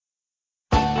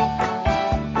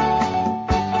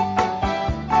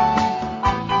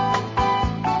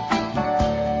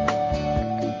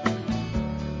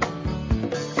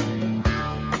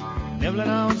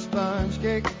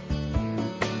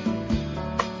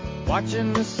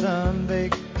watching the sun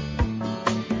bake.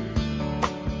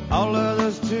 All of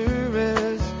those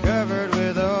tourists covered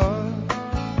with oil,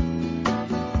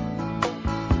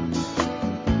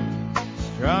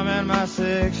 strumming my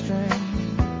six string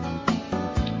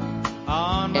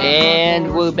on my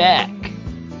and we're back.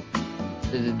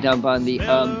 This is Dump on the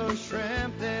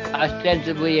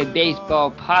ostensibly a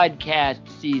baseball podcast,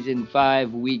 season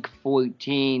 5, week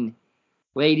 14.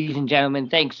 Ladies and gentlemen,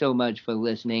 thanks so much for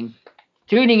listening.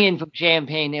 Tuning in from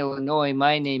Champaign, Illinois,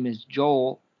 my name is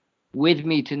Joel. With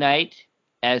me tonight,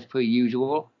 as per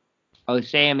usual, are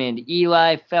Sam and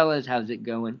Eli. Fellas, how's it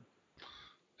going?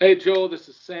 Hey, Joel, this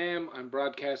is Sam. I'm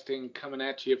broadcasting, coming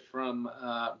at you from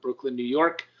Brooklyn, New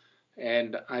York.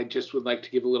 And I just would like to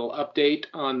give a little update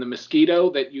on the mosquito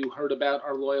that you heard about,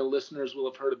 our loyal listeners will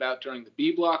have heard about during the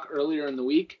B block earlier in the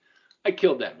week. I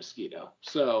killed that mosquito.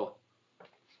 So,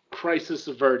 crisis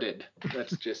averted,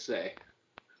 let's just say.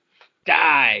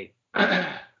 Die!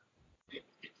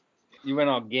 You went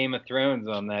all Game of Thrones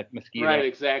on that mosquito. Right,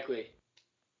 exactly.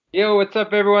 Yo, what's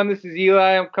up, everyone? This is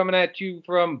Eli. I'm coming at you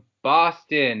from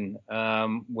Boston,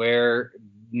 where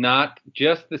not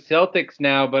just the Celtics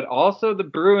now, but also the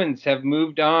Bruins have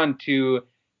moved on to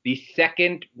the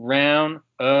second round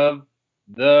of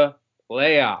the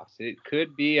playoffs. It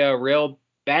could be a real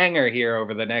banger here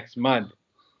over the next month,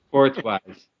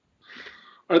 sports-wise.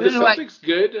 Are the Celtics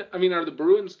good? I mean, are the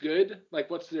Bruins good?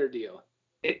 Like, what's their deal?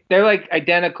 They're like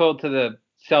identical to the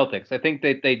Celtics. I think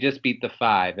that they just beat the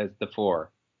 5 as the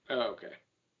 4. Oh, okay.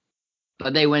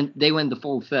 But they went the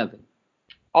full 7.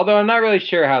 Although I'm not really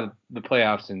sure how the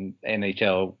playoffs in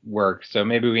NHL work, so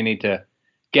maybe we need to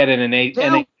get in an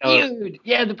NHL. Weird.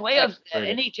 Yeah, the playoffs,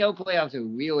 NHL playoffs are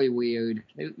really weird.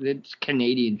 It's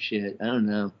Canadian shit. I don't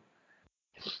know.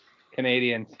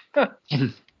 Canadians. What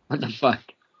the fuck?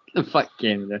 The fuck,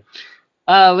 Canada.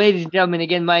 Ladies and gentlemen,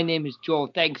 again, my name is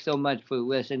Joel. Thanks so much for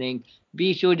listening.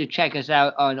 Be sure to check us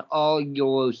out on all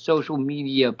your social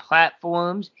media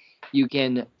platforms. You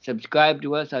can subscribe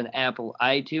to us on Apple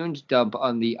iTunes, Dump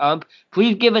on the Ump.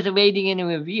 Please give us a rating and a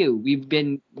review.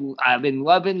 I've been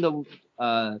loving the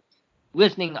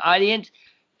listening audience.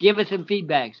 Give us some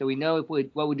feedback so we know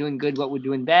what we're doing good, what we're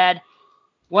doing bad.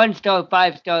 1 star,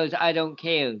 5 stars, I don't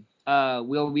care.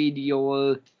 We'll read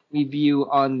your review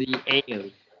on the air.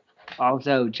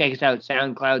 Also, check us out,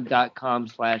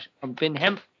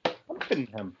 soundcloud.com/umpinhemp.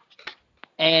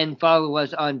 And follow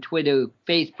us on Twitter,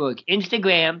 Facebook,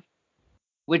 Instagram,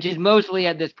 which is mostly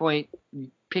at this point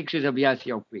pictures of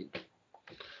Yasiel Puig.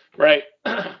 Right.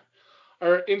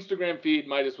 Our Instagram feed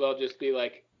might as well just be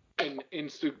like an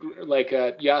like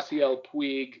a Yasiel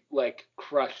Puig like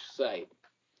crush site.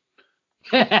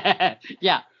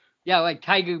 yeah, like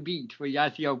Tiger Beach for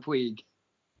Yasiel Puig.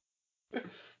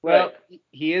 Well,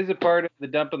 he is a part of the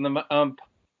Dump on the Ump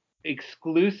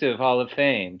exclusive Hall of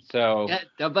Fame, so yeah,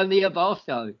 Dump on the Ump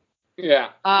also.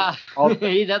 Yeah.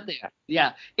 He's up there.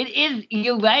 Yeah, it is.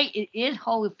 You're right. It is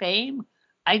Hall of Fame.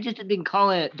 I just have been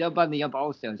calling it Dump on the Ump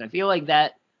All-Stars. I feel like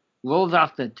that rolls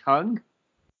off the tongue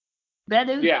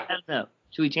better. Yeah. I don't know.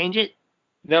 Should we change it?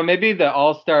 No, maybe the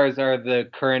All-Stars are the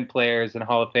current players and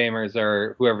Hall of Famers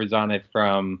are whoever's on it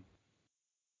from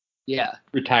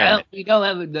retirement. We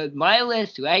don't have my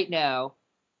list right now.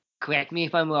 Correct me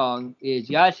if I'm wrong. Is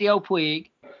Yasiel Puig,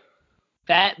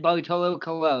 Fat Bartolo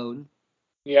Colon,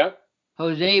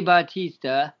 Jose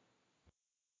Bautista,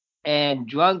 and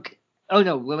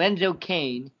Lorenzo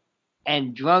Cain,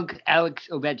 and drunk Alex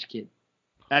Ovechkin.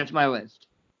 That's my list.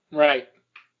 Right.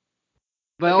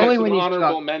 But only when he's honorable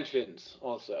drunk. mentions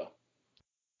also.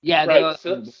 Yeah, right.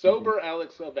 Sober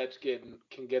Alex Ovechkin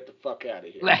can get the fuck out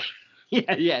of here. Right.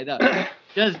 Yeah, no.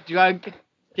 Just drunk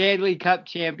Stanley Cup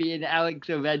champion Alex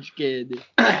Ovechkin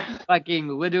fucking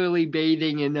literally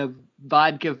bathing in a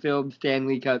vodka-filled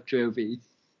Stanley Cup trophy.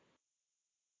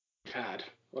 God,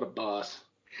 what a boss.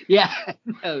 Yeah,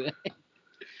 no, right?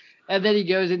 And then he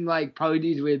goes and like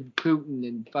parties with Putin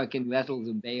and fucking wrestles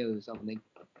a bear or something.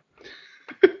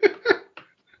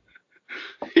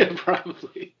 Yeah,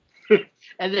 probably.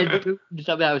 And then Putin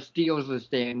somehow steals the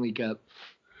Stanley Cup.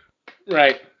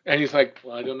 Right. And he's like,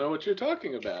 well, I don't know what you're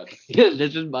talking about. This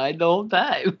is mine the whole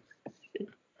time.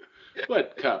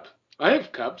 What cup? I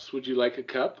have cups. Would you like a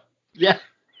cup? Yeah.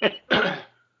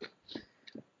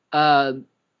 So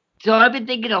I've been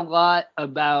thinking a lot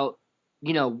about,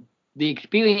 the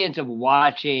experience of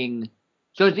watching.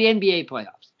 So it's the NBA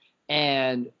playoffs.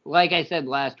 And like I said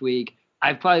last week,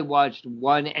 I've probably watched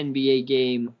one NBA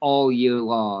game all year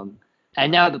long.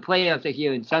 And now the playoffs are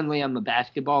here, and suddenly I'm a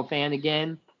basketball fan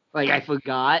again. Like, I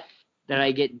forgot that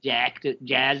I get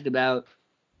jazzed about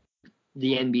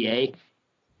the NBA.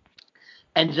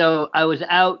 And so I was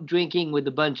out drinking with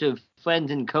a bunch of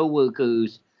friends and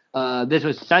coworkers. This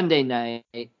was Sunday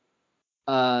night.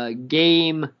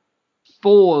 Game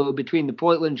 4 between the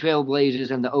Portland Trail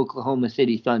Blazers and the Oklahoma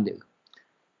City Thunder.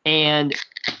 And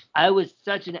I was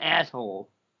such an asshole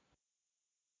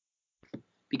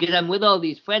because I'm with all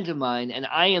these friends of mine, and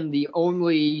I am the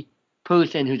only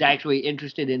person who's actually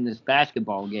interested in this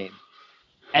basketball game.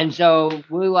 And so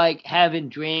we're like having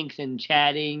drinks and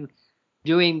chatting,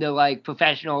 doing the like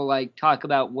professional like talk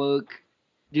about work,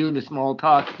 doing the small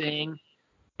talk thing.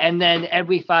 And then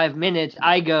every 5 minutes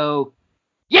I go,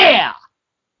 yeah,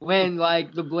 when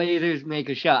like the Blazers make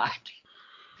a shot.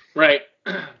 Right.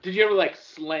 Did you ever like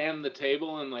slam the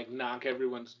table and like knock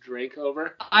everyone's drink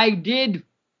over? I did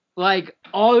like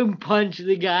arm punch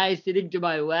the guy sitting to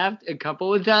my left a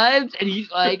couple of times, and he's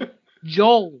like,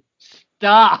 Joel,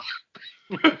 stop.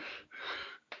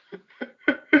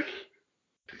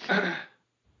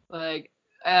 Like,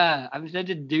 I'm such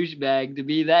a douchebag to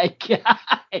be that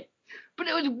guy. But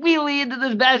it was really into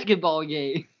this basketball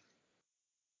game.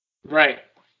 Right.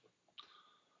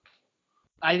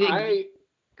 I think.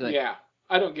 Good. Yeah,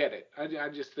 I don't get it. I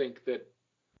just think that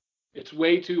it's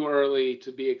way too early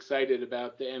to be excited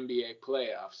about the NBA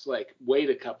playoffs. Like, wait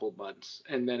a couple months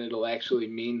and then it'll actually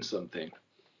mean something.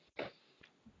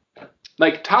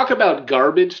 Like, talk about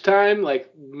garbage time. Like,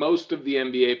 most of the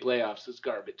NBA playoffs is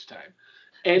garbage time.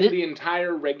 And the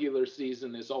entire regular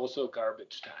season is also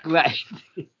garbage time. Right.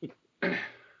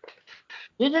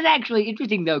 This is actually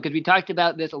interesting, though, because we talked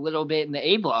about this a little bit in the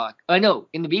A block. No,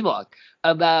 in the B block.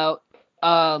 About,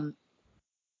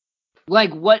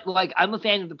 like I'm a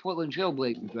fan of the Portland Trail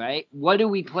Blazers, right? What are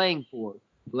we playing for?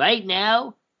 Right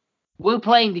now, we're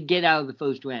playing to get out of the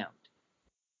first round.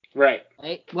 Right.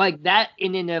 Like, that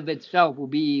in and of itself will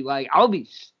be, like, I'll be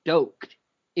stoked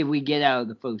if we get out of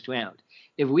the first round.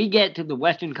 If we get to the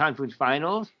Western Conference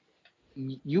Finals,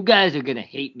 you guys are going to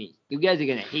hate me. You guys are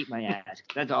going to hate my ass.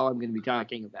 That's all I'm going to be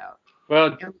talking about.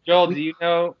 Well, Joel, do you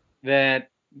know that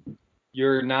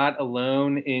you're not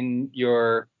alone in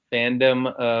your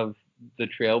fandom of the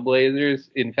Trailblazers?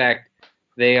 In fact,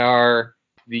 they are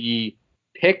the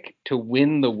pick to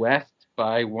win the West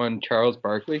by one Charles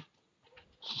Barkley.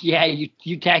 Yeah, you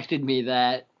texted me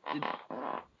that.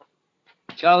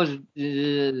 Charles,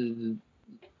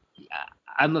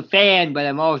 I'm a fan, but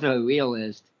I'm also a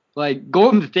realist. Like,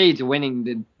 Golden State's winning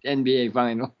the NBA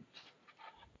final.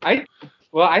 I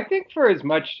think for as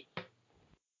much,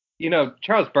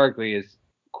 Charles Barkley is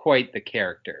quite the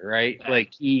character, right?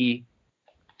 Like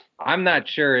I'm not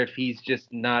sure if he's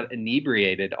just not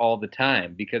inebriated all the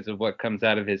time because of what comes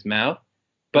out of his mouth,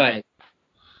 but Right.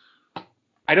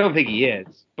 I don't think he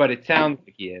is, but it sounds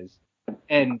like he is.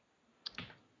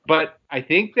 But I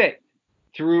think that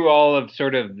through all of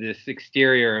sort of this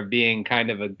exterior of being kind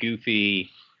of a goofy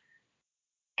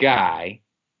guy,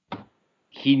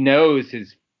 he knows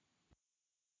his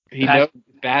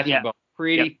basketball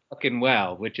pretty fucking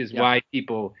well, which is why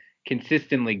people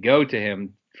consistently go to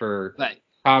him for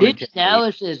commentary. His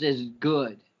analysis is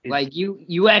good. Like,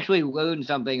 you actually learn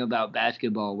something about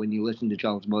basketball when you listen to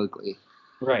Charles Barkley.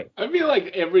 Right. I feel like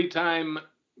every time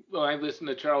when I listen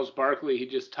to Charles Barkley, he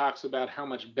just talks about how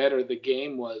much better the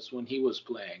game was when he was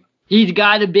playing. He's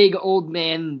got a big old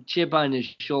man chip on his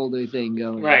shoulder thing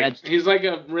going. Right. He's like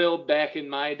a real back in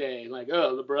my day. Like,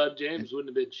 oh, LeBron James wouldn't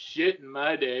have been shit in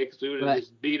my day because we would have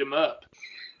just beat him up.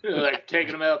 Like,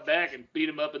 taking him out back and beat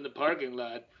him up in the parking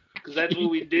lot. Because that's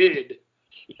what we did.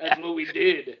 That's what we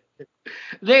did.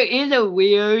 There is a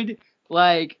weird,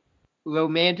 like,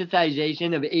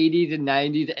 romanticization of 80s and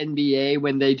 90s NBA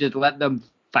when they just let them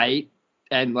fight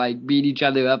and, like, beat each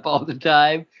other up all the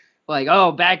time. Like,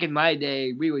 oh, back in my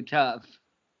day, we were tough.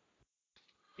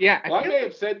 Yeah. Well, I may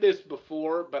have said this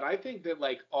before, but I think that,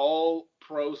 like, all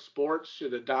pro sports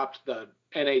should adopt the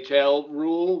NHL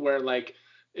rule where, like,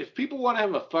 if people want to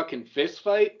have a fucking fist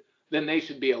fight, then they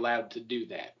should be allowed to do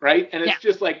that, right? And it's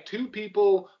just like two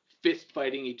people fist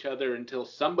fighting each other until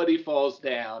somebody falls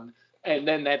down, and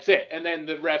then that's it. And then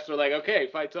the refs are like, okay,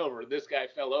 fight's over. This guy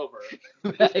fell over.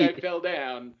 This guy fell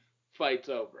down. Fight's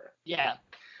over. Yeah.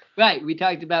 Right. We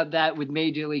talked about that with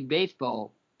Major League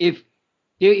Baseball. Here's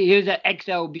an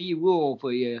XLB rule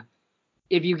for you.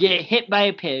 If you get hit by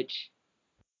a pitch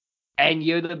and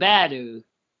you're the batter,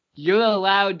 you're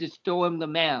allowed to storm the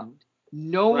mound.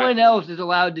 No one else is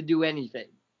allowed to do anything.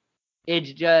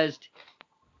 It's just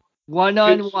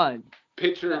one-on-one.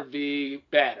 Pitcher v.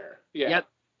 batter. Yeah. Yep.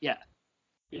 Yeah.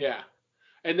 Yeah.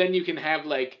 And then you can have,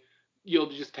 like, you'll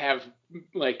just have,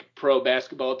 like, pro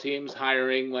basketball teams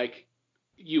hiring, like,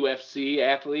 UFC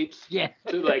athletes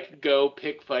to, like, go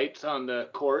pick fights on the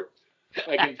court.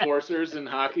 like enforcers in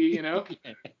hockey, you know?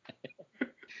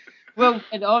 Well,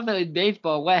 and also in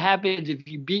baseball, what happens if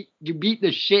you beat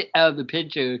the shit out of the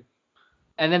pitcher,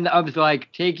 and then the ump's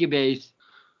like, take your base.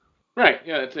 Right,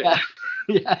 yeah, that's it.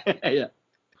 Yeah.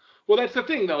 Well, that's the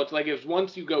thing, though. It's like if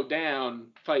once you go down,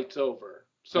 fight's over.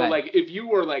 So, Right. like, if you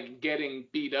were, like, getting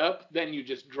beat up, then you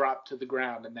just drop to the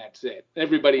ground and that's it.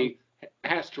 Everybody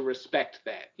has to respect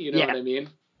that. You know Yeah. what I mean?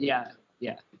 Yeah.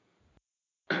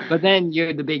 But then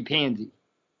you're the big pansy.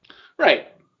 Right.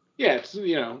 Yeah, it's,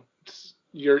 you know, it's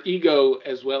your ego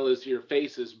as well as your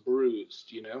face is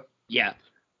bruised, you know? Yeah.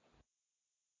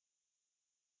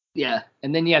 Yeah.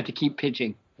 And then you have to keep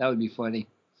pitching. That would be funny.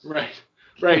 Right.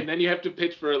 Right. And then you have to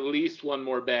pitch for at least one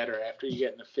more batter after you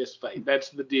get in a fist fight. That's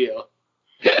the deal.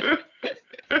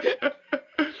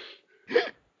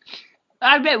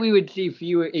 I bet we would see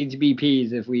fewer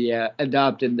HBPs if we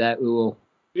adopted that rule.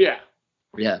 Yeah.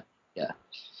 Yeah.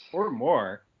 Or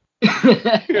more.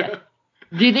 Yeah.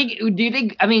 Do you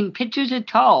think? I mean, pitchers are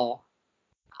tall.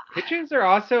 Pitchers are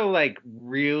also like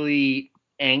really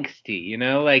angsty, you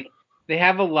know, like they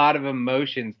have a lot of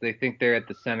emotions. They think they're at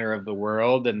the center of the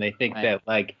world, and they think Right. that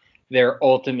like they're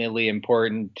ultimately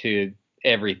important to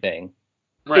everything.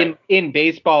 Right. In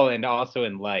baseball and also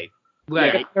in life.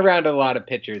 Right. I've been around a lot of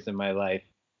pitchers in my life,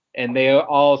 and they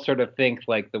all sort of think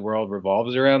like the world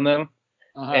revolves around them.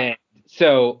 Uh-huh. And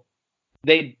so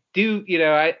they do, you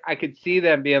know, I could see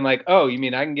them being like, oh, you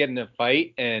mean I can get in a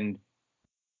fight and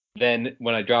then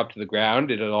when I drop to the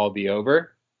ground, it'll all be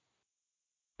over?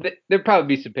 There'd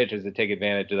probably be some pitchers that take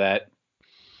advantage of that.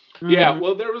 Yeah,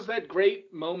 well, there was that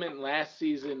great moment last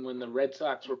season when the Red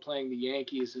Sox were playing the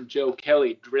Yankees and Joe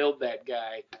Kelly drilled that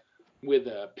guy with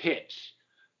a pitch.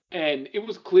 And it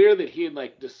was clear that he had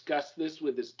like discussed this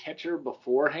with his catcher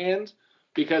beforehand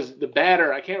because the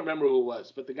batter, I can't remember who it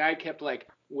was, but the guy kept like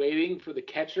waiting for the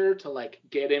catcher to like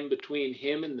get in between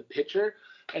him and the pitcher.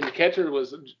 And the catcher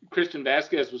was Christian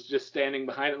Vasquez was just standing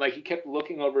behind it. Like he kept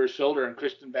looking over his shoulder and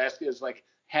Christian Vasquez like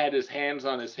had his hands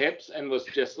on his hips and was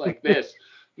just like this.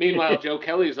 Meanwhile, Joe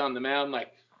Kelly's on the mound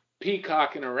like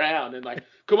peacocking around and like,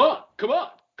 come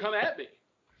at me.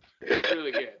 It's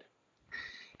really good.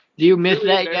 Do you miss Really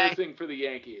that guy? embarrassing for the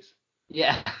Yankees.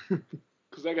 Yeah.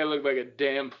 Because that guy looked like a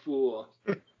damn fool.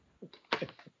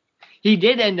 He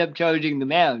did end up charging the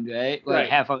mound, right? Like Right.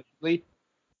 half-heartedly.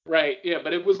 Right, yeah,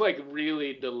 but it was like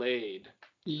really delayed.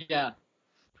 Yeah.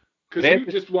 Because he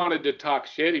just wanted to talk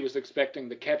shit. He was expecting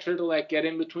the catcher to like get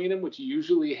in between him, which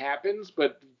usually happens,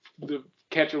 but the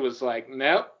catcher was like,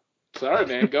 nope, sorry,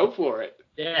 man, go for it.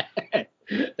 Yeah.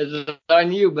 This is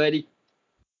on you, buddy.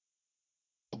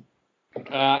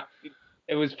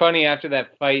 It was funny after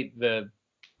that fight, the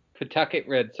Pawtucket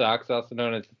Red Sox, also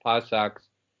known as the Paw Sox,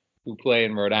 who play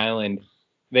in Rhode Island,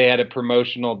 they had a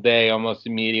promotional day almost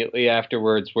immediately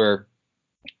afterwards where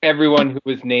everyone who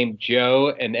was named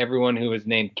Joe and everyone who was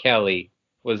named Kelly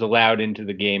was allowed into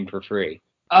the game for free.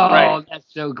 Oh, Right.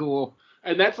 That's so cool.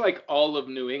 And that's like all of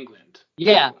New England.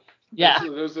 Yeah. Yeah.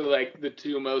 Those are like the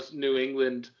two most New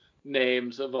England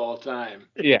names of all time.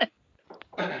 Yeah.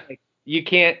 You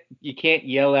can't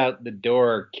yell out the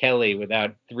door Kelly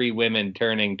without three women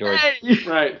turning towards. Hey,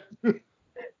 Right.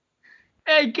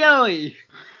 hey Kelly.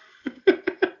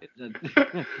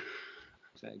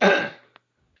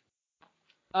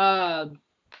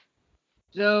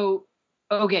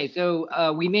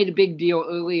 So we made a big deal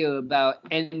earlier about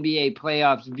NBA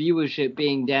playoffs viewership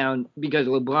being down because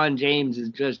LeBron James is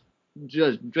just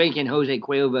drinking Jose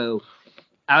Cuervo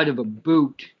out of a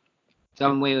boot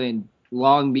somewhere in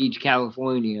Long Beach,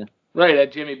 California. Right,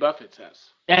 at Jimmy Buffett's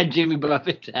house. At Jimmy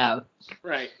Buffett's house.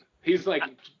 Right. He's like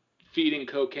feeding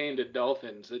cocaine to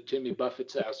dolphins at Jimmy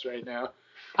Buffett's house right now.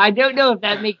 I don't know if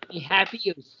that makes me happy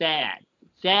or sad.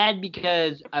 Sad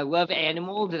because I love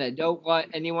animals and I don't want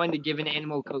anyone to give an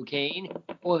animal cocaine.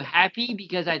 Or happy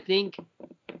because I think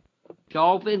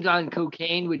dolphins on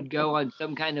cocaine would go on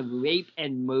some kind of rape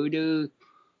and murder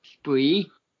spree.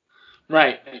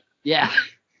 Right. Yeah.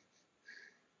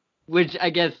 Which I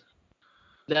guess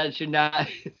that should not...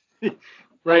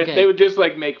 Right. Okay. They would just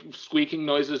like make squeaking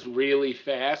noises really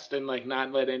fast and like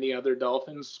not let any other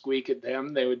dolphins squeak at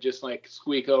them. They would just like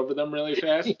squeak over them really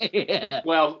fast Yeah.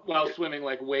 while swimming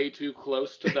like way too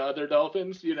close to the other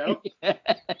dolphins, you know?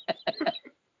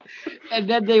 And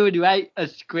then they would write a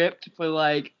script for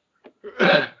like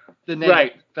the next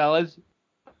Right. fellas.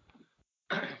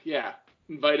 Yeah.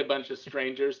 Invite a bunch of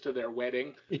strangers to their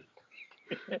wedding.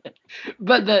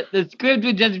 But the script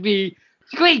would just be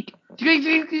squeak, squeak,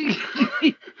 squeak, squeak,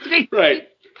 squeak, squeak. Right.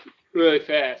 Really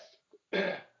fast.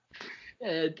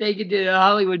 Take it to the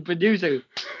Hollywood producer.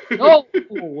 Oh,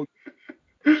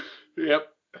 Yep.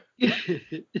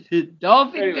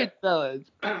 Dolphin Anyway. Goodfellas.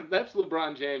 That's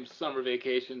LeBron James' summer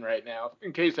vacation right now,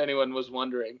 in case anyone was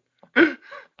wondering. Well,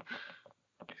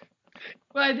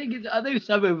 I think his other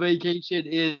summer vacation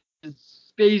is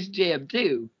Space Jam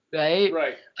 2, right?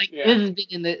 Right. Like Yeah. this has been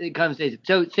in the conversation.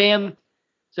 So Sam,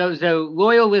 so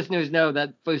loyal listeners know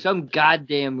that for some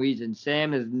goddamn reason,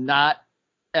 Sam has not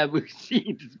ever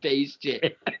seen Space Jam.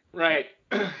 Right.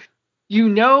 You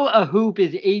know a hoop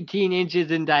is 18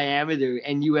 inches in diameter,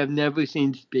 and you have never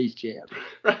seen Space Jam.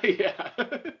 Right. Yeah.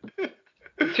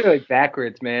 It's really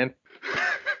backwards, man.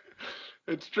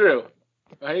 It's true.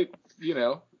 I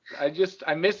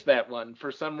missed that one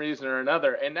for some reason or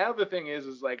another. And now the thing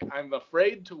is like I'm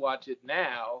afraid to watch it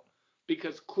now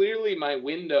because clearly my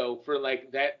window for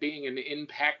like that being an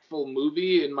impactful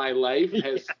movie in my life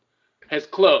has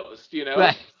closed,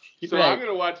 Right. So Right. I'm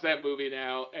gonna watch that movie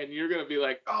now, and you're gonna be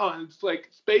like, "Oh, it's like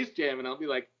Space Jam," and I'll be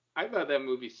like, "I thought that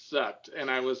movie sucked," and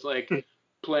I was like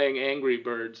playing Angry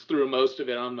Birds through most of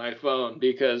it on my phone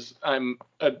because I'm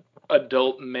a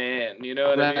adult man. You know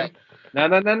what I mean?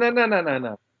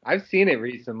 No. I've seen it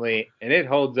recently, and it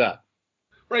holds up.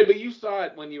 Right, but you saw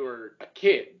it when you were a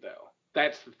kid, though.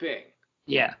 That's the thing.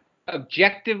 Yeah.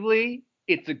 Objectively,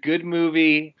 it's a good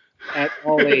movie at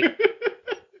all ages.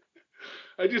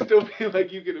 I just don't feel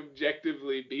like you can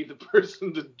objectively be the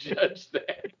person to judge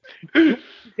that.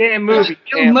 Damn movie,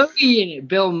 Bill Sam. Murray in it.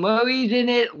 Bill Murray's in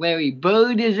it. Larry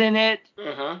Bird is in it.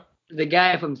 Uh-huh. The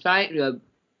guy from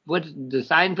what's the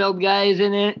Seinfeld guy is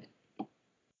in it?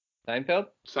 Seinfeld?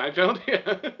 Seinfeld?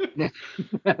 Yeah.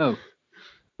 No.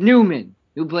 Newman.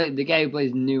 The guy who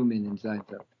plays Newman in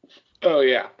Seinfeld. Oh,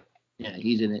 yeah. Yeah,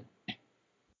 he's in it.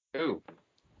 Ooh.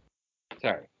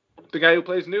 Sorry. The guy who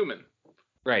plays Newman.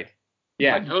 Right.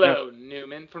 Yeah. Like, hello,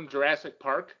 Newman from Jurassic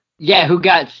Park. Yeah, who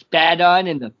got spat on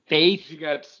in the face. He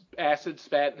got acid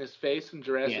spat in his face in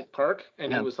Jurassic Park,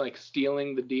 and he was like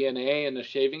stealing the DNA in a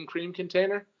shaving cream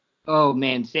container. Oh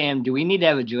man, Sam, do we need to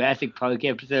have a Jurassic Park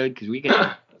episode? Because we could.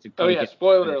 Oh yeah,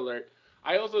 spoiler alert.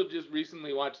 I also just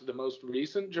recently watched the most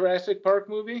recent Jurassic Park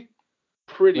movie.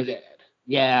 Pretty bad.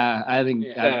 Yeah, I haven't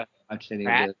watched any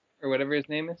Pratt, of it. or whatever his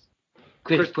name is.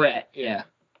 Chris Pratt. Yeah.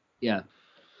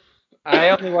 I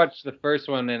only watched the first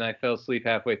one and I fell asleep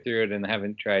halfway through it and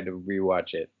haven't tried to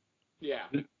rewatch it. Yeah.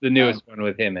 The newest one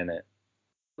with him in it.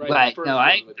 Right. No,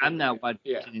 I'm not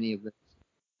watching any of this.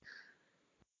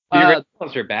 The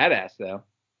originals are badass though.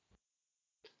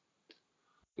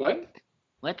 What?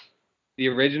 The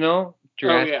original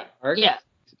Jurassic Park? Yeah.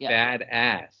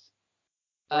 Badass.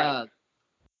 Right.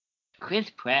 Chris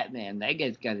Pratt, man, that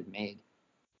guy's got it made.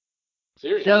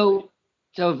 Seriously.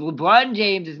 So if LeBron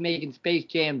James is making Space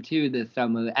Jam 2 this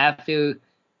summer after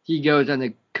he goes on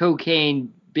a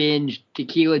cocaine binge,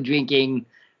 tequila drinking,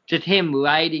 just him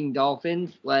riding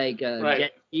dolphins like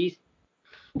jet skis.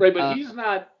 Right, but he's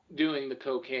not doing the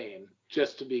cocaine,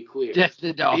 just to be clear. Just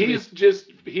the dolphins.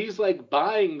 He's like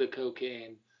buying the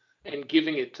cocaine and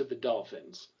giving it to the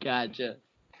dolphins. Gotcha.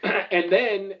 And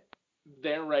then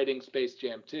they're writing Space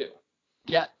Jam 2.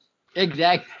 Yeah,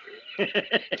 exactly.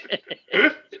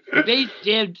 Space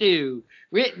Jam 2,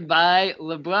 written by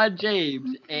LeBron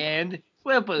James and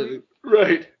Flipper.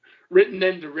 Right. Written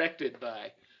and directed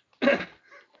by.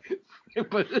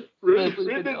 Written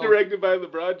and directed by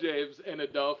LeBron James and a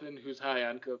dolphin who's high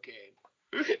on cocaine.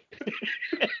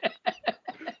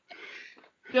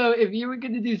 So if you were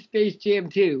going to do Space Jam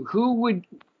 2,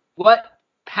 what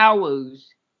powers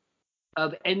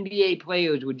of NBA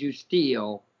players would you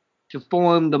steal to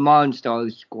form the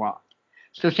Monstars squad?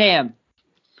 So Sam,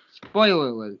 spoiler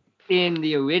alert, in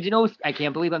the original, I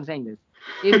can't believe I'm saying this,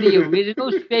 in the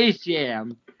original Space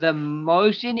Jam, the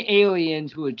Martian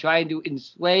aliens who were trying to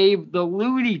enslave the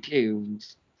Looney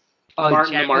Tunes.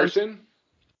 Martin the Martian?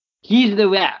 He's the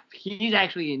ref. He's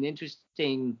actually an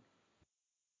interesting...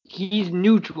 He's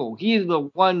neutral. He is the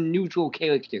one neutral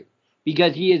character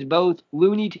because he is both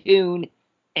Looney Tune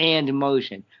and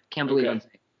Martian. Can't believe I'm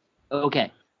saying.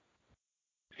 Okay.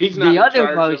 He's not in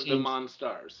charge of the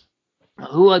Monstars.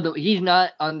 He's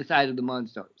not on the side of the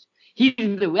Monstars. He's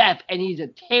the ref, and he's a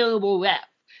terrible ref.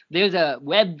 There's a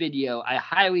web video I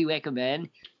highly recommend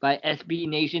by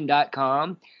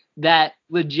SBNation.com that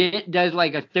legit does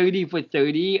like a 30 for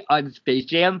 30 on Space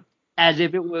Jam as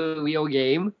if it were a real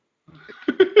game.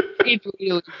 It's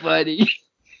really funny.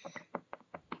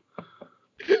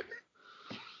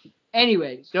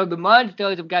 Anyway, so the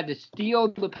Monstars have got to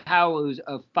steal the powers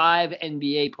of 5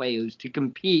 NBA players to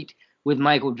compete with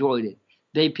Michael Jordan.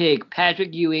 They pick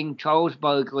Patrick Ewing, Charles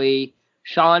Barkley,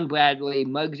 Sean Bradley,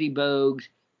 Muggsy Bogues,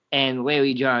 and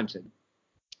Larry Johnson.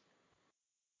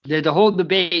 There's a whole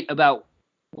debate about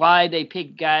why they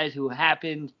picked guys who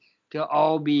happened to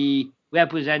all be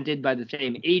represented by the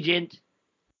same agent,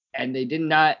 and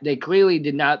they clearly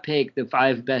did not pick the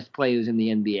 5 best players in the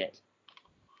NBA.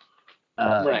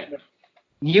 Right.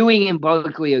 Ewing and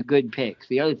Barkley are good picks.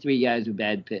 The other 3 guys are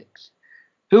bad picks.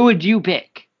 Who would you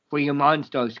pick for your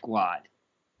Monster squad?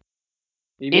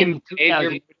 You mean the major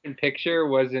motion picture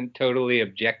wasn't totally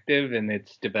objective in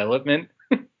its development?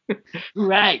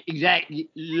 Right, exactly.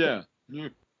 Yeah.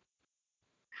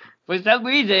 For some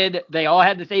reason, they all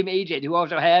had the same agent who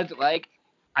also has, like,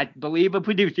 I believe, a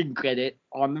producing credit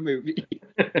on the movie.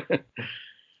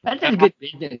 That's just good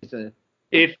business.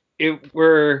 If it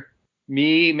were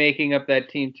me making up that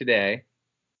team today,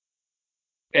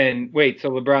 and wait, so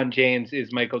LeBron James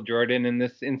is Michael Jordan in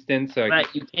this instance? So right,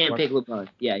 you can't pick LeBron.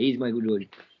 Yeah, he's Michael Jordan.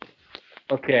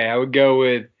 Okay, I would go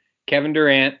with Kevin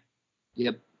Durant.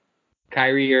 Yep.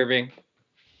 Kyrie Irving.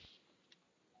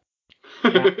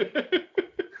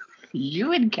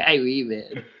 You and Kyrie,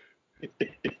 man.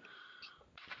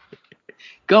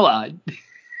 Go on.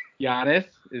 Giannis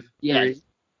is 3.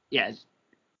 Yes.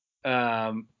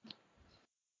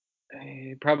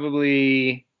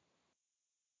 Probably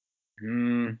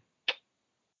Kawhi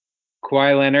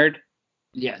Leonard.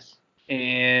 Yes.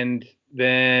 And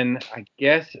then I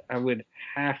guess I would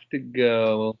have to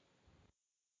go.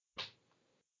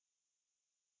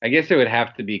 I guess it would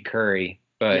have to be Curry,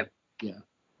 but yep. Yeah.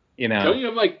 You know. Don't you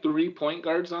have like 3 point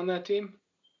guards on that team?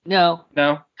 No.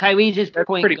 Kyrie's just That's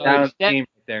point pretty guard. Team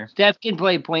right there. Steph can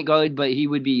play point guard, but he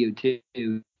would be you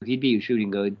too. He'd be your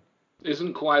shooting guard.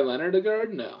 Isn't Kawhi Leonard a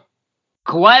guard? No.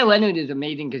 Kawhi Leonard is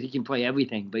amazing because he can play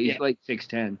everything, but he's like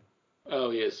 6'10". Oh,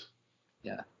 he is.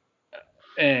 Yeah.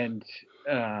 And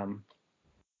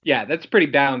that's a pretty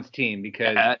balanced team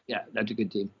because that's a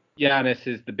good team. Giannis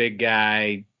is the big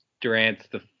guy, Durant's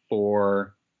the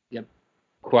 4. Yep.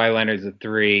 Kawhi Leonard's the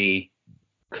 3,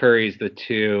 Curry's the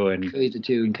 2, and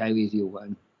Kyrie's the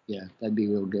 1. Yeah, that'd be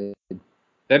real good.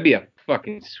 That'd be a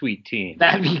fucking sweet team.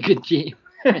 That'd be a good team.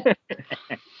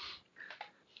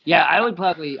 Yeah, I would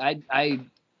probably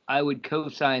I would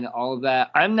co-sign all of that.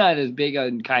 I'm not as big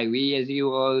on Kyrie as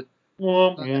you are.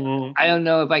 I don't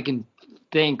know if I can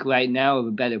think right now of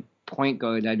a better point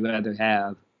guard I'd rather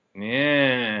have.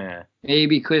 Yeah.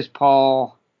 Maybe Chris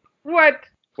Paul. What?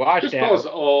 Chris Paul's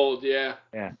old, yeah.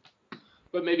 Yeah.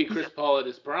 But maybe Chris Paul at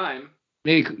his prime.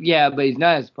 Maybe, but he's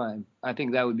not his prime. I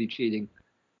think that would be cheating.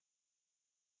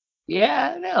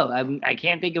 Yeah, no, I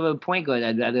can't think of a point guard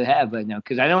I'd rather have right now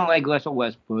because I don't like Russell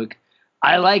Westbrook.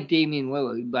 I like Damian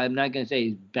Lillard, but I'm not gonna say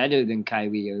he's better than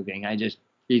Kyrie Irving.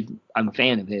 I'm a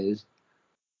fan of his.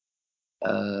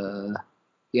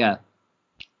 Yeah.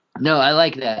 No, I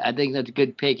like that. I think that's a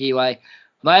good pick, Eli.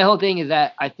 My whole thing is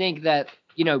that I think that,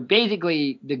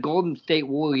 basically the Golden State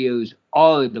Warriors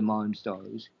are the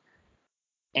Monstars.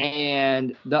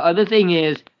 And the other thing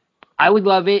is, I would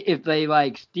love it if they,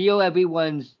 steal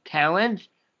everyone's talents,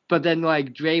 but then,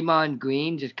 Draymond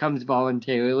Green just comes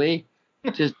voluntarily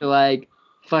just to,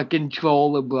 fucking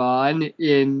troll LeBron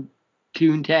in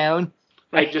Toontown.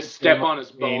 Just step on his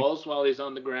balls while he's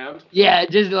on the ground. Yeah,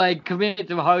 just commit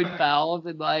some hard fouls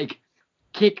and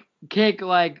kick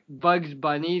Bugs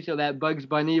Bunny so that Bugs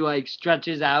Bunny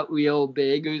stretches out real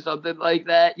big or something like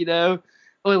that,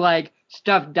 or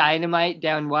stuff dynamite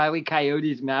down Wile E.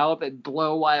 Coyote's mouth and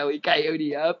blow Wile E.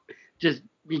 Coyote up just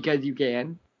because you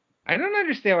can. I don't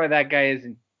understand why that guy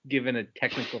isn't given a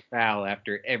technical foul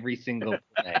after every single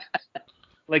play.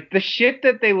 The shit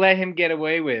that they let him get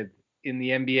away with in the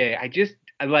NBA,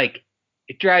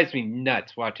 it drives me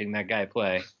nuts watching that guy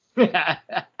play. I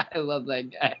love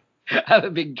that guy. I'm a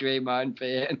big Draymond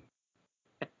fan.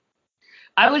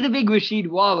 I was a big Rasheed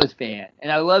Wallace fan,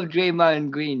 and I love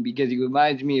Draymond Green because he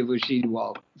reminds me of Rasheed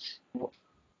Wallace.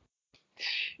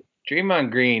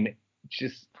 Draymond Green,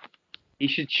 he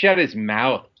should shut his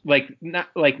mouth. Not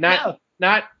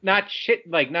shit,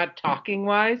 not talking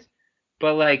wise,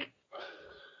 but watch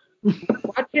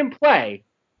him play.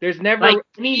 There's never any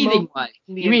breathing wise.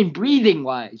 You mean breathing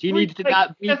wise? He needs to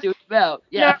not breathe through his mouth.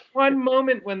 Yeah. Not one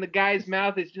moment when the guy's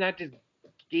mouth is not just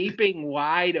gaping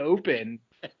wide open,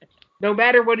 no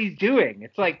matter what he's doing.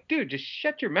 It's dude, just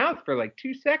shut your mouth for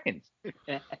 2 seconds.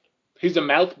 He's a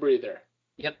mouth breather.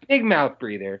 Yep. Big mouth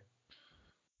breather.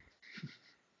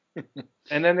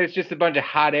 And then there's just a bunch of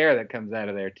hot air that comes out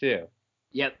of there too.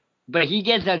 Yep. But he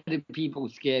gets under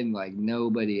people's skin like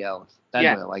nobody else.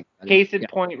 That's what I like. Case in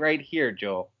point right here,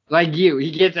 Joel. Like you.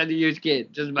 He gets under your skin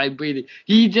just by breathing.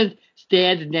 He just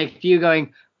stands next to you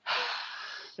going,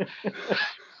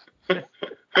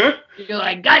 you're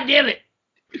like, God damn it.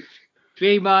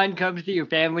 Draymond comes to your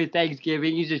family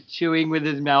Thanksgiving. He's just chewing with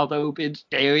his mouth open,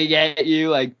 staring at you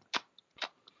like.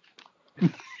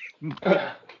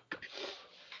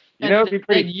 You know, it'd be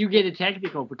pretty. You get a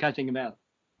technical for cussing him out.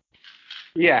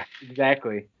 Yeah,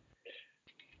 exactly.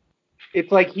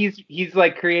 It's like he's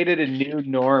like created a new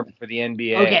norm for the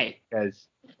NBA. Okay. Because,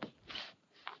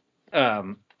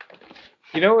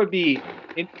 you know, it'd be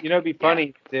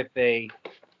funny if they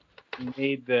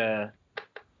made the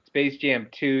Space Jam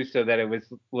 2 so that it was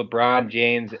LeBron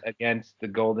James against the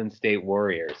Golden State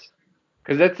Warriors.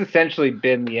 Because that's essentially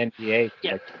been the NBA for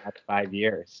like the past 5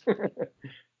 years.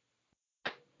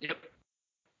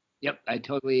 Yep, I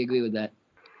totally agree with that.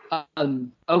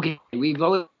 Okay, we've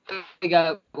only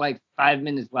got like 5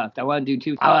 minutes left. I want to do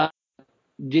two.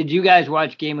 Did you guys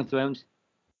watch Game of Thrones?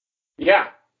 Yeah.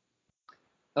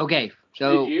 Okay,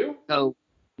 so Did you? So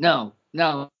no,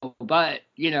 but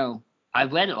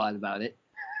I've read a lot about it.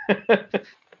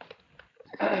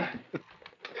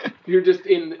 You're just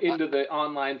into the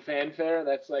online fanfare.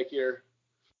 That's like your.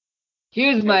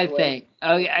 Here's my takeaway? thing.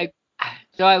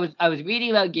 I was reading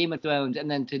about Game of Thrones,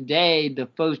 and then today the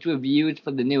first reviews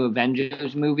for the new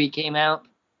Avengers movie came out,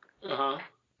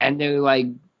 and they're like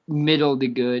middle to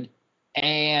good.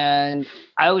 And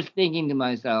I was thinking to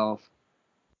myself,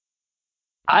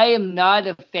 I am not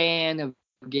a fan of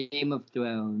Game of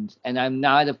Thrones, and I'm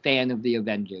not a fan of the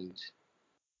Avengers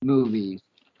movies.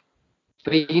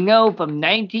 But from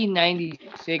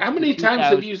 1996. How many times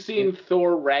have you seen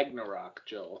Thor Ragnarok,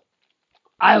 Joel?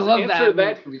 I love answer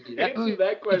that movie. That answer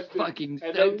that question, fucking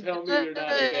and so then tell me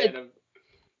you're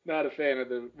not a fan of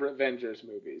the Avengers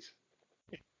movies.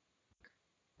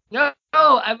 No,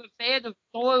 I'm a fan of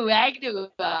Thor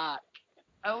Ragnarok. I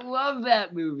love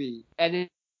that movie, and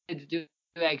it's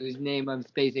director whose name I'm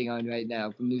spacing on right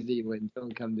now from New Zealand.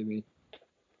 Don't come to me.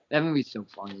 That movie's so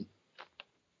funny.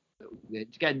 So good.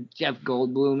 It's got Jeff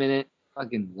Goldblum in it.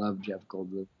 Fucking love Jeff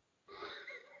Goldblum.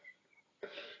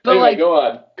 But anyway, go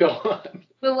on.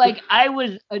 But I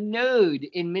was a nerd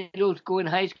in middle school and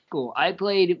high school. I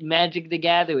played Magic the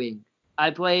Gathering.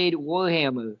 I played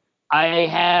Warhammer. I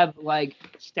have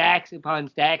stacks upon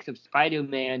stacks of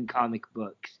Spider-Man comic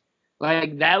books.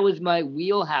 That was my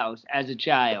wheelhouse as a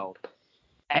child.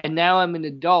 And now I'm an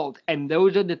adult, and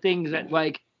those are the things that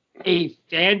a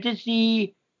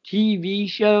fantasy TV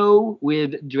show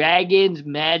with dragons,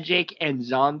 magic, and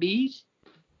zombies,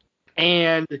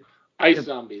 and Ice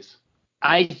zombies,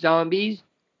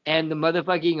 and the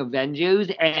motherfucking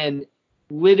Avengers, and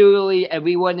literally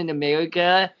everyone in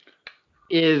America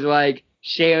is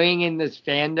sharing in this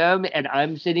fandom, and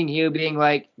I'm sitting here being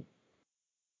like,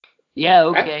 yeah,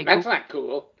 okay, that's not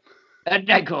cool. That's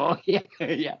not cool.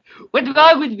 Yeah. What's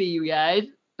wrong with me, you guys?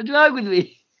 What's wrong with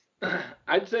me?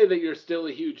 I'd say that you're still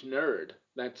a huge nerd.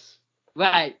 That's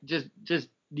right. Just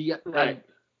the right.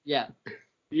 Yeah.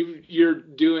 You're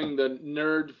doing the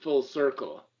nerd full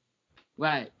circle.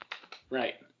 Right.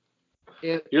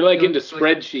 You're into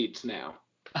spreadsheets now.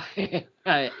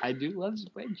 I do love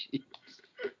spreadsheets.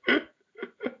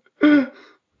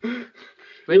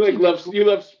 You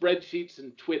love spreadsheets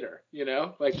and Twitter,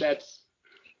 that's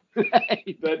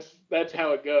right. that's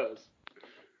how it goes.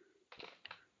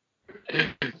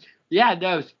 Yeah,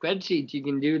 no, spreadsheets, you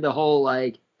can do the whole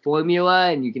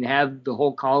formula, and you can have the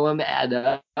whole column add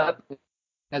up.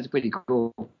 That's pretty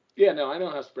cool. Yeah, no, I know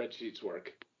how spreadsheets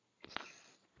work.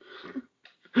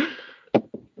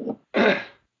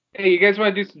 Hey, you guys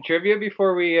want to do some trivia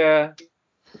before we well,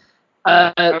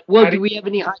 do we have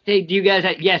any hot takes? Do you guys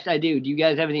yes, I do. Do you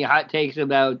guys have any hot takes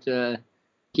about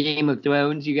Game of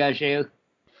Thrones you guys share?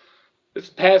 This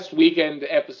past weekend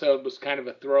episode was kind of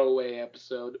a throwaway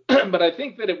episode, but I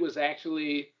think that it was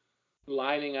actually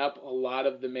lining up a lot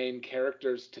of the main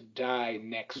characters to die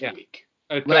next week.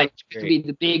 Right, to be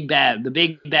the big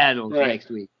battles next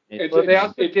week.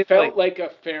 It felt like a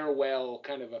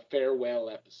farewell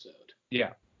episode.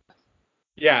 Yeah.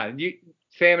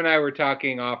 Sam and I were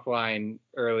talking offline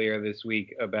earlier this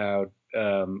week about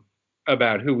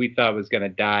who we thought was going to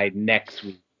die next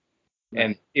week. Right.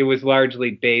 And it was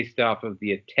largely based off of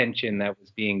the attention that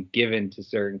was being given to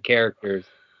certain characters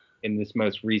in this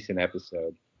most recent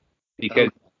episode. Because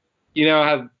you know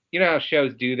how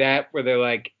shows do that, where they're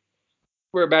like,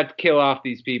 we're about to kill off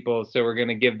these people, so we're going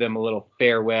to give them a little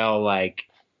farewell,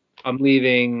 I'm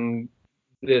leaving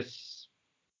this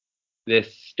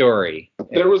story.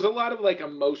 There was a lot of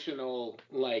emotional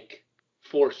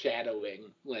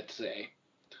foreshadowing, let's say.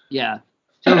 Yeah.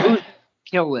 So who's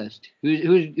kill list?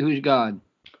 Who's gone?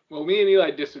 Well, me and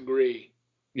Eli disagree.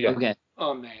 Yeah. Okay.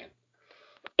 On that.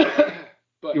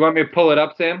 But, you want me to pull it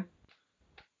up, Sam?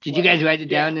 Did you guys write it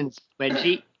down in a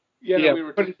spreadsheet? Yeah, we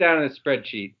were put it down in a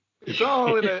spreadsheet. It's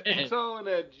all in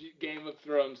a Game of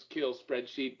Thrones kill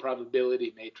spreadsheet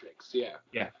probability matrix. Yeah.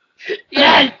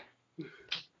 Yes.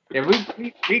 Yeah,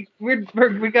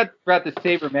 we got brought the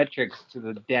sabermetrics to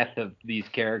the death of these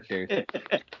characters.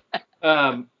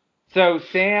 So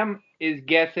Sam is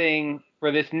guessing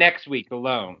for this next week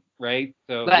alone, right?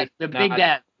 So Right, this the is big not-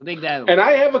 battle. The big battle. And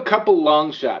I have a couple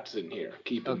long shots in here.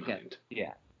 Keep in Okay. mind.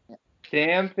 Yeah.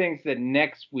 Sam thinks that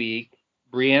next week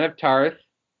Brienne of Tarth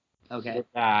Okay. will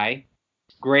die.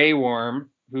 Grey Worm,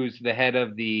 who's the head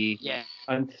of the Yeah.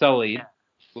 Unsullied,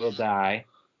 will die.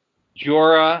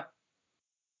 Jorah,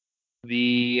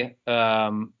 the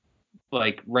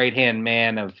like right hand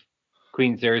man of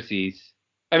Queen Cersei's.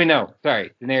 I mean, no,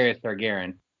 sorry, Daenerys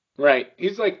Targaryen. Right.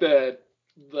 He's like the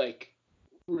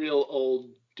real old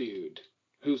dude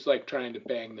who's like trying to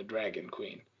bang the Dragon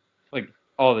Queen. Like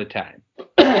all the time.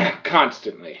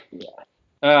 Constantly.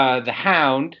 The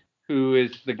Hound, who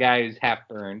is the guy who's half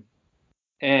burned,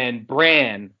 and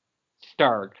Bran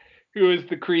Stark, who is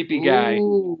the creepy guy.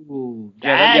 Ooh,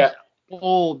 Yeah, that's a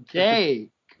bold take.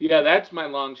 Yeah, that's my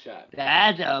long shot.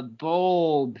 That's a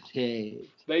bold take.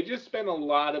 They just spent a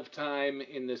lot of time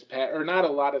in this past, or not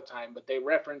a lot of time, but they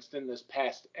referenced in this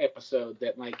past episode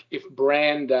that like if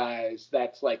Bran dies,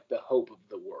 that's like the hope of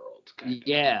the world. Kind of.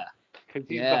 Yeah. Because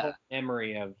he's the Yeah. whole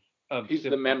memory of He's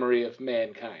the memory of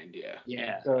mankind. Yeah.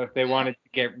 Yeah. So if they wanted to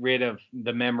get rid of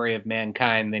the memory of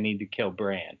mankind, they need to kill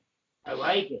Bran. I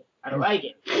like it. I like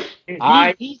it.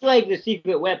 I- He's like the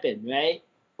secret weapon, right?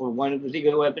 Or one of the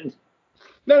secret weapons.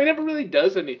 No, he never really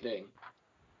does anything.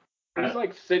 He's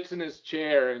like sits in his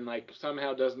chair and like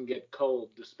somehow doesn't get cold,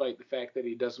 despite the fact that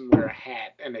he doesn't wear a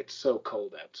hat and it's so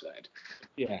cold outside.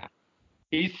 Yeah.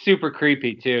 He's super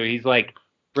creepy too. He's like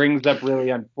brings up really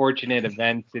unfortunate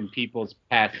events in people's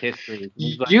past history.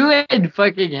 He's like, You and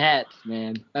fucking hats,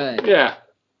 man. All right. Yeah.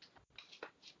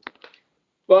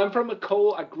 Well,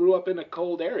 I grew up in a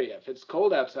cold area. If it's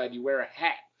cold outside, you wear a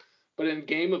hat. But in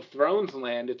Game of Thrones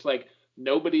land, it's like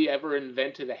nobody ever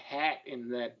invented a hat in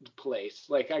that place.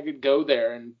 Like I could go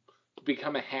there and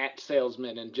become a hat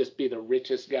salesman and just be the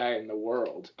richest guy in the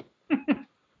world.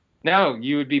 no,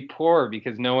 you would be poor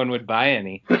because no one would buy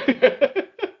any.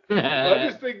 Well, I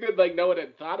just think that like no one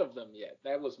had thought of them yet.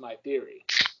 That was my theory.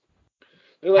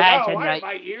 They're like, Hats oh, and why night- do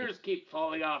my ears keep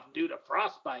falling off due to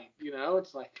frostbite? You know,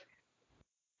 it's like,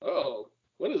 oh,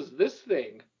 what is this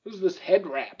thing? Who's this head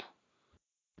wrap?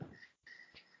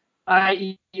 All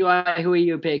right, Eli, who are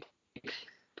you pick?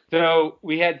 So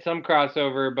we had some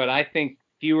crossover, but I think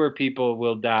fewer people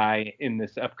will die in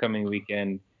this upcoming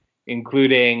weekend,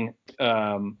 including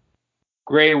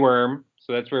Grey Worm.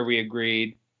 So that's where we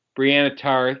agreed. Brianna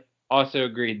Tarth also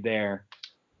agreed there.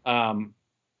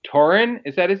 Torrin,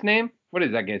 is that his name? What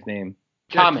is that guy's name?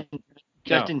 Thomas.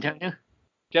 Justin Turner.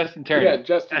 Justin Turner. Yeah,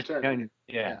 Justin Justin Turner.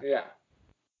 Yeah.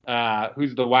 Yeah.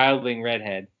 Who's the wildling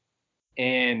redhead.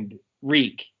 And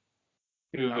Reek,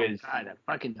 who Oh, is God,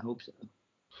 I fucking hope so.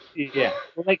 yeah.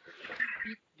 Like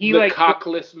he The like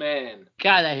cockless man.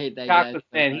 God, I hate that guy. Cockless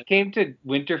man. He came to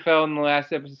Winterfell in the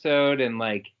last episode and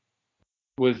like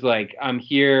was like, I'm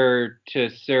here to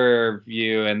serve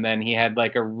you, and then he had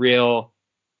like a real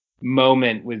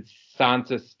moment with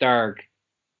Sansa Stark,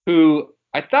 who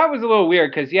I thought was a little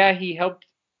weird because yeah, he helped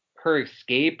her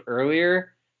escape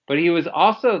earlier, but he was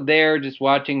also there just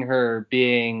watching her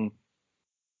being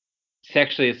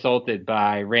sexually assaulted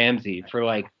by Ramsay for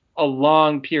like a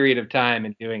long period of time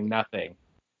and doing nothing.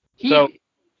 So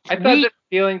I thought that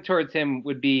feeling towards him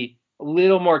would be a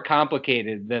little more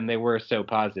complicated than they were so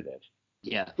positive.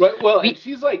 Yeah. Well, and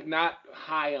she's like not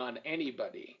high on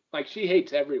anybody. Like she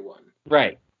hates everyone.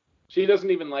 Right. She doesn't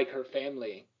even like her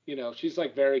family. You know, she's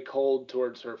like very cold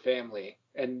towards her family,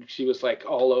 and she was like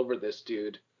all over this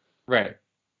dude. Right.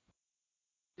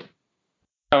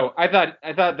 So I thought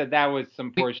that was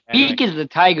some foreshadowing. Reek is the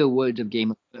Tiger Woods of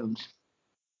Game of Thrones.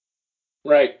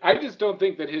 Right. I just don't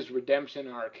think that his redemption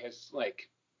arc has like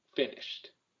finished.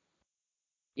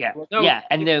 Yeah. Well, no, yeah,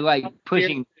 and it's they're like here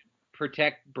pushing. to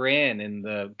protect Bran in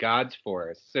the God's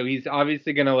Forest. So he's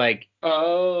obviously gonna like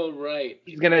Oh, right.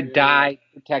 he's gonna Yeah. die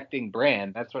protecting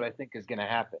Bran. That's what I think is gonna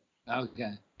happen.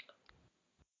 Okay.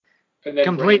 And then Bran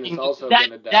Completing is also that.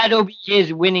 gonna die. That'll be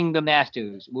his winning the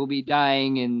Masters. We'll be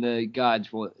dying in the God's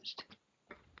Forest.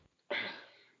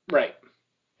 Right.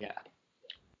 Yeah.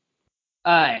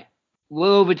 All right. We're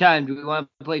over time. Do we want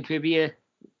to play trivia?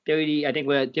 30. I think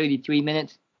we're at 33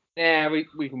 minutes. Yeah,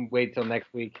 we can wait till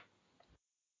next week.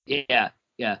 Yeah.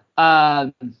 Yeah.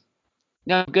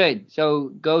 No, good. So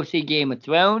go see Game of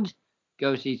Thrones.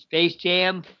 Go see Space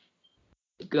Jam.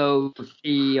 Go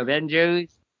see Avengers.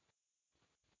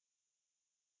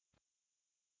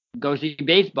 Go see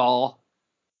baseball.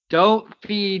 Don't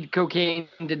feed cocaine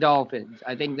to dolphins.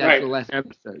 I think that's Right. the last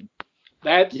episode.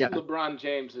 That's Yeah. LeBron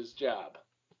James's job.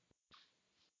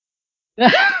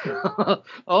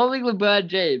 Only LeBron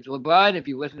James. LeBron, if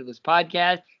you listen to this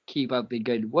podcast, keep up the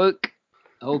good work.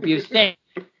 I hope you stay.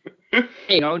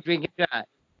 Hey, don't drink and drive.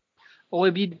 Or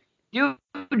if you do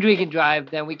drink and drive,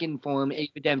 then we can form a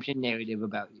redemption narrative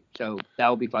about you. So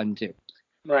that'll be fun too.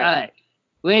 Right. All right.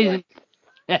 Ladies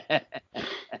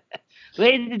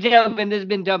and gentlemen, this has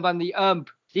been Dump on the Ump.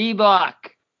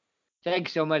 C-Block.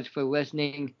 Thanks so much for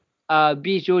listening.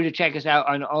 Be sure to check us out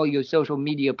on all your social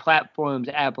media platforms,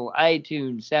 Apple,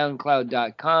 iTunes,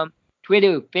 SoundCloud.com,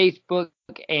 Twitter, Facebook,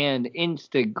 and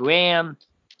Instagram.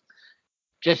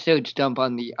 Just search Dump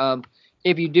on the Ump.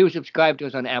 If you do subscribe to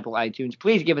us on Apple iTunes,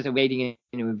 please give us a rating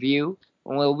and a review,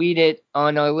 and we'll read it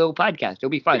on our little podcast. It'll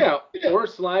be fun. Yeah, or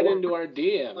slide into our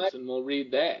DMs and we'll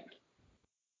read that.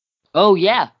 Oh,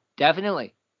 yeah,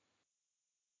 definitely.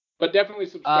 But definitely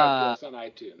subscribe to us on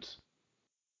iTunes.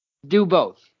 Do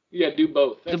both. Yeah, do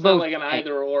both. That's not like an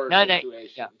either-or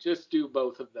situation. Yeah. Just do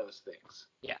both of those things.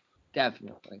 Yeah,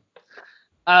 definitely.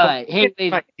 All right. Hey,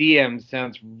 my DM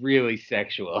sounds really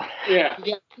sexual. Yeah.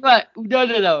 But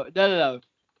no.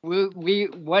 We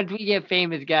once we get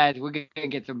famous, guys, we're gonna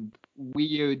get some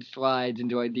weird slides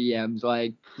into our DMs,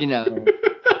 like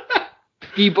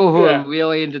people who are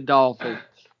really into dolphins.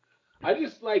 I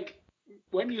just like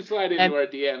when you slide into our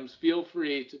DMs, feel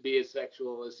free to be as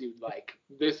sexual as you'd like.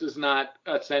 This is not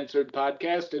a censored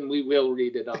podcast, and we will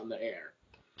read it on the air.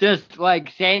 Just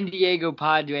like San Diego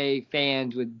Padre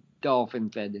fans with dolphin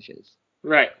fetishes.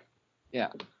 Right. Yeah.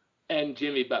 And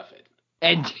Jimmy Buffett.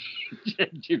 And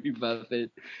Jimmy Buffett.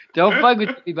 Don't fuck with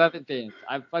Jimmy Buffett fans.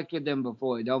 I've fucked with them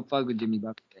before. Don't fuck with Jimmy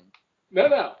Buffett fans.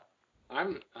 No.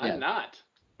 I'm not.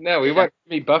 No, we want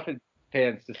Jimmy Buffett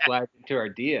fans to slide into our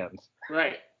DMs.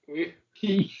 Right. Yeah,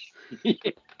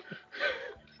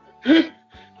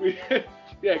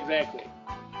 exactly.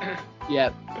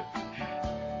 Yep.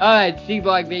 All right,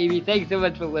 C-Block baby. Thanks so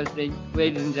much for listening,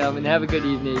 ladies and gentlemen. Have a good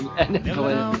evening, and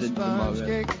until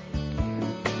tomorrow.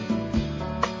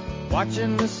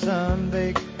 Watching the sun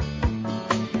bake.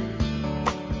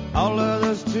 All of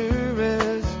those tourists